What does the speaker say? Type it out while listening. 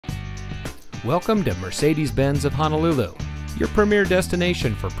Welcome to Mercedes-Benz of Honolulu, your premier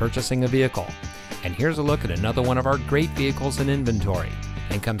destination for purchasing a vehicle. And here's a look at another one of our great vehicles in inventory,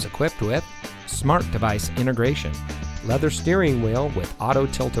 and comes equipped with smart device integration, leather steering wheel with auto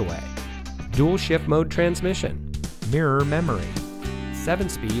tilt-away, dual shift mode transmission, mirror memory,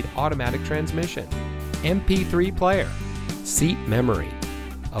 7-speed automatic transmission, MP3 player, seat memory,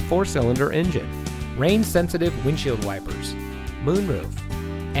 a 4-cylinder engine, rain-sensitive windshield wipers, moonroof,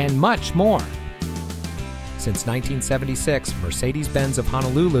 and much more. Since 1976, Mercedes-Benz of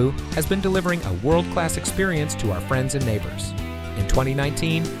Honolulu has been delivering a world-class experience to our friends and neighbors. In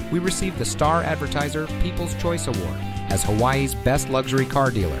 2019, we received the Star Advertiser People's Choice Award as Hawaii's best luxury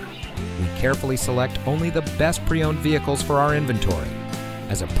car dealer. We carefully select only the best pre-owned vehicles for our inventory.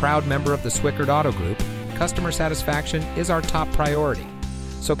 As a proud member of the Swickard Auto Group, customer satisfaction is our top priority.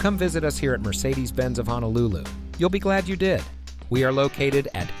 So come visit us here at Mercedes-Benz of Honolulu. You'll be glad you did. We are located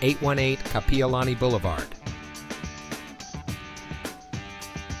at 818 Kapiolani Blvd.